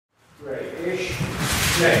Ish.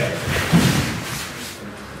 Neck.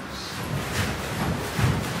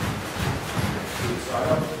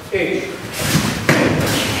 Ish.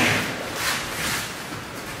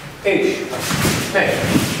 Ish. Neck.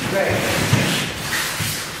 Neck.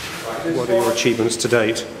 What are your achievements to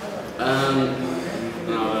date?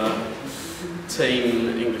 Team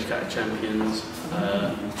English Cat champions,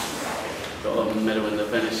 got a medal in the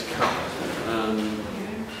Venice Cup, a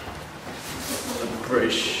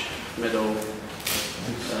British medal,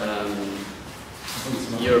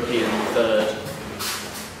 European third,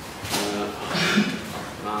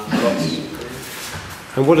 lots.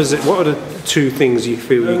 And what is it? What are the two things you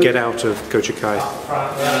feel you get out of Goju Kai? I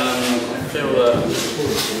feel that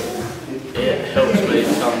it helps me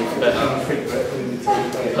become a better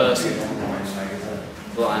person.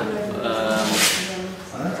 I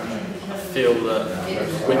feel that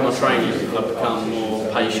with my training I've become more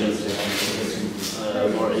patient,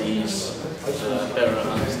 more at ease, better at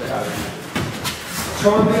understanding.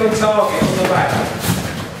 Try and be on target on the back.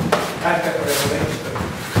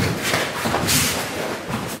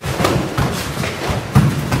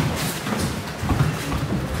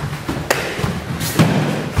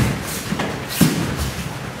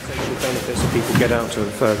 Benefits that people get out of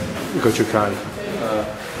Goju Kai?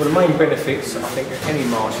 Well, the main benefits, I think, of any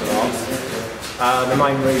martial arts, the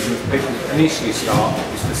main reason people initially start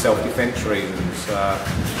is for self-defence reasons, but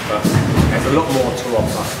there's a lot more to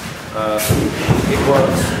offer. It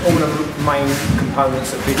works, all the main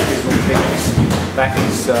components of physical fitness, that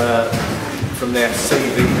is from their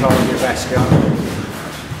CV, cardiovascular,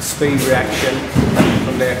 speed reaction,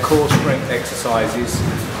 from their core strength exercises,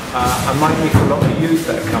 and mainly for a lot of youth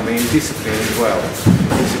that are coming in, discipline as well.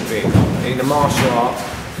 Discipline. In the martial art,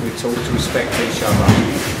 we taught to respect each other,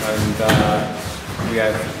 and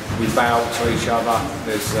we bow to each other.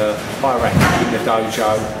 There's hierarchy in the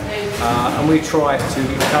dojo, and we try to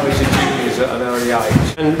encourage the juniors at an early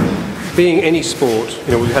age. And being any sport,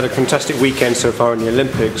 you know, we've had a fantastic weekend so far in the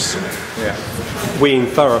Olympics. Yeah. We in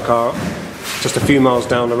Thurrock are just a few miles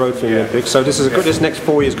down the road from the Olympics, so this is a good, this next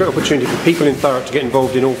 4 years, great opportunity for people in Thurrock to get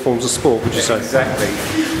involved in all forms of sport, would you say? Exactly.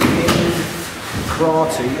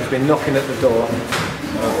 Karate has been knocking at the door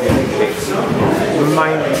of the Olympics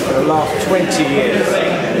mainly for the last 20 years,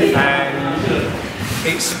 and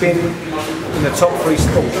it's been in the top 3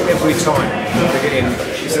 sports every time we get in.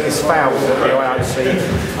 It's failed at the IOC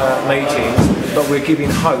meetings, but we're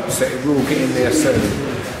giving hopes that it will get in there soon,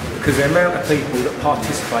 because the amount of people that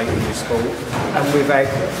participate in this sport, and we've had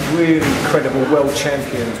really incredible world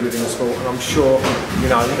champions within the sport, and I'm sure, you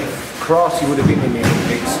know, if karate would have been in the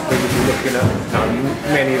Olympics, we would be looking at, you know,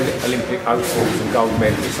 many Olympic hopefuls and gold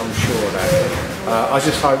medalists, I'm sure of that. I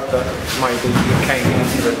just hope that maybe it came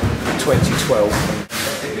into the 2012.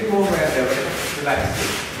 A bit more around there, relax.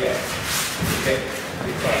 Yeah.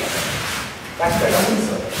 That's better.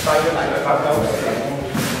 Stay relaxed.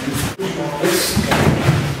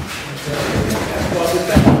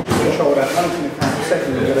 Control that 100 pounds a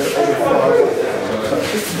second and get it every 5.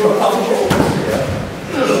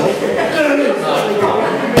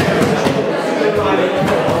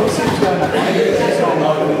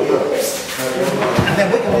 And then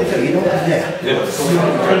what you're going to do, you know what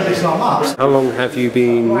it's not up. How long have you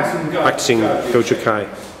been practicing Goju Kai?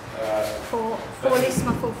 This is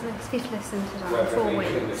my fifth lesson today, 4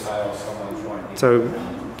 weeks. So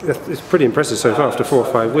it's pretty impressive so far. After 4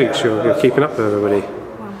 or 5 weeks, you're keeping up with everybody.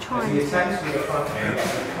 Well, I'm trying to.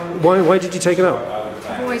 Why did you take it up?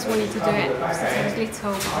 I've always wanted to do it since I was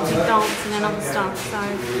little. I did dancing and other stuff, so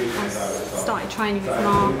I started training with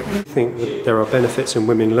Mark. Do you think that there are benefits in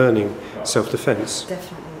women learning self-defence?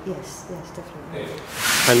 Definitely, yes, definitely.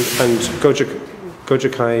 And Goju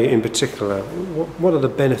Kai in particular, what are the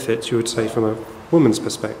benefits you would say from a woman's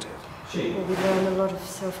perspective? Well, we learn a lot of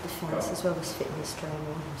self-defence as well as fitness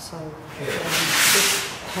training, so it's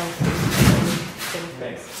healthy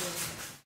benefits.